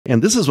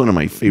And this is one of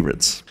my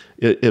favorites.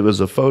 It was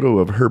a photo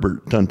of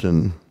Herbert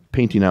Dunton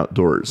Painting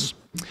Outdoors.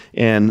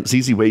 And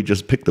ZZ Wade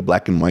just picked the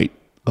black and white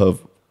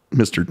of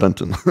Mr.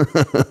 Dunton.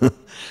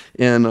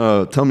 And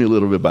tell me a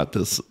little bit about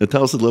this.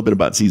 Tell us a little bit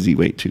about ZZ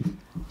Wade, too.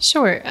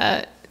 Sure.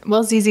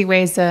 Well, ZZ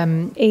Wade's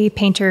a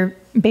painter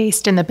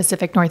based in the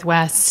Pacific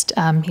Northwest.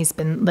 He's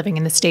been living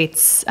in the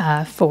States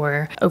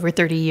for over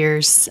 30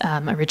 years,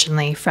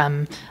 originally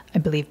from, I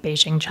believe,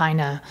 Beijing,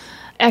 China.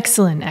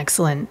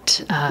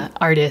 Excellent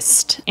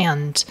artist.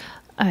 And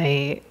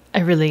I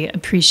really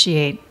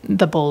appreciate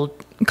the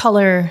bold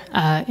color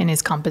in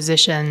his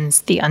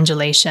compositions, the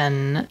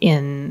undulation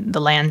in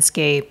the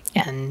landscape,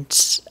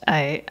 and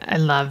I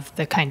love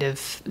the kind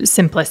of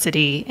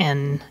simplicity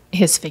in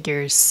his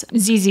figures.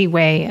 ZZ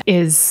Wei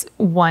is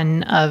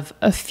one of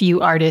a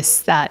few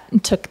artists that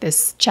took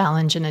this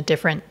challenge in a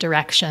different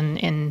direction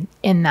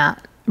in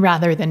that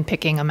rather than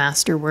picking a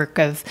masterwork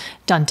of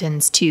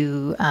Dunton's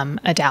to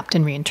adapt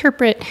and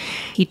reinterpret,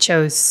 he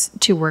chose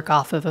to work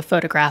off of a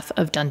photograph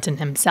of Dunton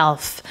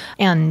himself.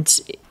 And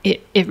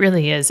it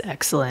really is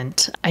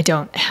excellent. I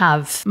don't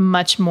have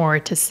much more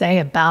to say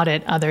about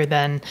it other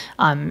than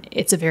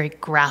it's a very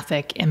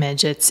graphic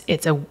image.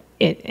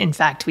 In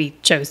fact, we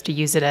chose to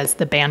use it as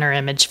the banner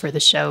image for the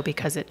show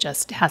because it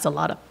just has a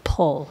lot of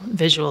pull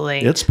visually.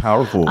 It's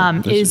powerful.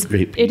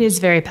 It is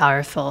very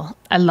powerful.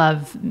 I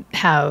love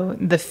how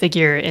the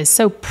figure is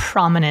so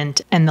prominent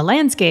in the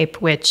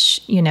landscape,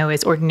 which,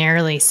 is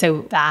ordinarily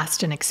so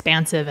vast and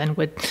expansive and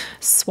would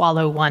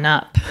swallow one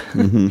up.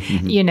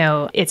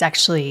 It's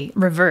actually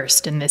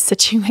reversed in this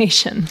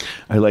situation.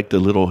 I like the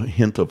little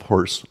hint of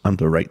horse on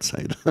the right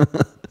side.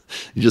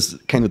 You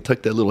just kind of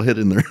tuck that little head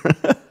in there.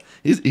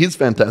 He's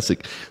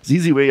fantastic.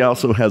 ZZ Wei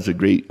also has a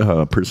great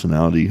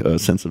personality,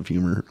 sense of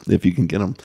humor, if you can get him.